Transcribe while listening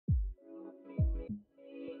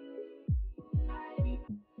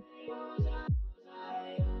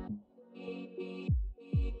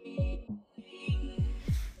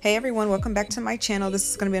Hey everyone, welcome back to my channel. This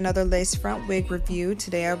is going to be another lace front wig review.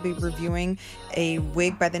 Today I'll be reviewing a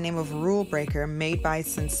wig by the name of Rule Breaker, made by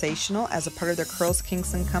Sensationnel as a part of their Curls,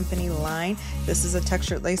 Kinks & Company line. This is a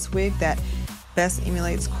textured lace wig that best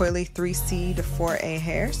emulates coily 3C to 4A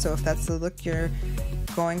hair. So if that's the look you're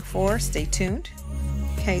going for, stay tuned.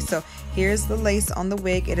 Okay, so here's the lace on the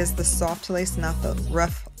wig. It is the soft lace, not the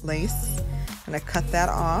rough lace. I'm going to cut that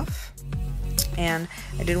off. And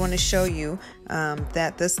I did want to show you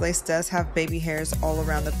that this lace does have baby hairs all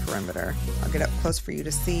around the perimeter. I'll get up close for you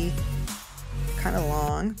to see. Kind of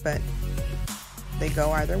long, but they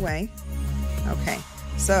go either way. Okay,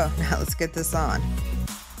 so now let's get this on.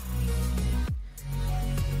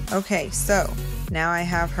 Okay, so now I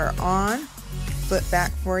have her on. Flip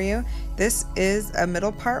back for you. This is a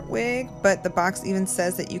middle part wig, but the box even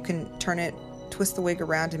says that you can turn it, twist the wig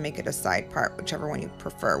around and make it a side part, whichever one you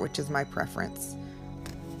prefer, which is my preference.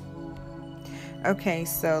 Okay,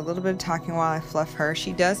 so a little bit of talking while I fluff her.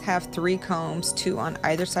 She does have 3 combs, 2 on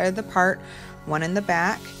either side of the part, 1 in the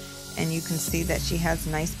back, and you can see that she has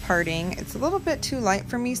nice parting. It's a little bit too light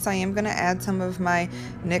for me, so I am going to add some of my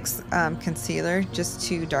NYX concealer just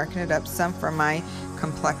to darken it up some for my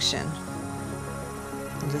complexion.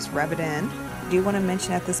 And just rub it in. I do want to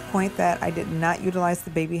mention at this point that I did not utilize the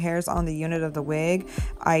baby hairs on the unit of the wig.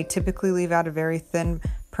 I typically leave out a very thin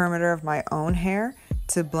perimeter of my own hair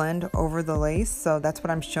to blend over the lace, so that's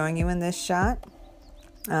what I'm showing you in this shot.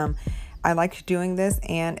 I like doing this,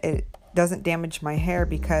 and it doesn't damage my hair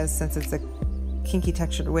because since it's a kinky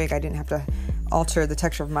textured wig, I didn't have to alter the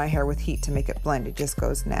texture of my hair with heat to make it blend. It just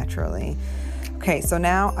goes naturally. Okay, so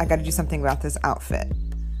now I got to do something about this outfit.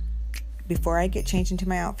 Before I get changed into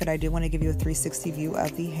my outfit, I do want to give you a 360 view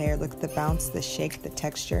of the hair. Look at the bounce, the shake, the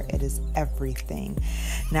texture. It is everything.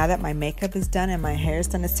 Now that my makeup is done and my hair is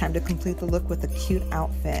done, it's time to complete the look with a cute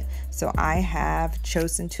outfit. So I have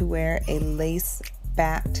chosen to wear a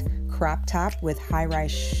lace-backed crop top with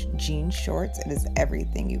high-rise jean shorts. It is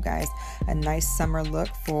everything, you guys. A nice summer look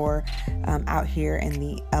for out here in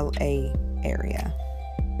the LA area.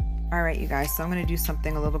 Alright you guys, so I'm going to do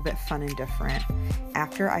something a little bit fun and different.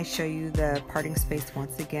 After I show you the parting space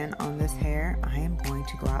once again on this hair, I am going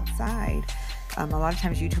to go outside. A lot of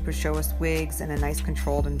times YouTubers show us wigs in a nice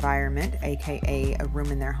controlled environment, aka a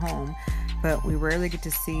room in their home, but we rarely get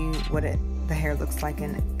to see what the hair looks like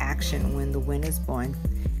in action when the wind is blowing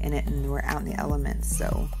in it and we're out in the elements.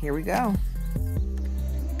 So here we go.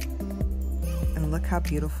 And look how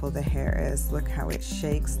beautiful the hair is. Look how it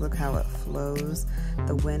shakes. Look how it flows.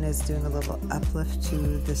 The wind is doing a little uplift to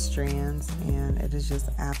the strands, and it is just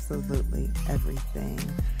absolutely everything.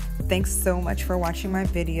 Thanks so much for watching my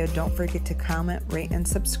video. Don't forget to comment, rate, and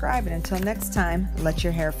subscribe. And until next time, let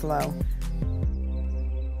your hair flow.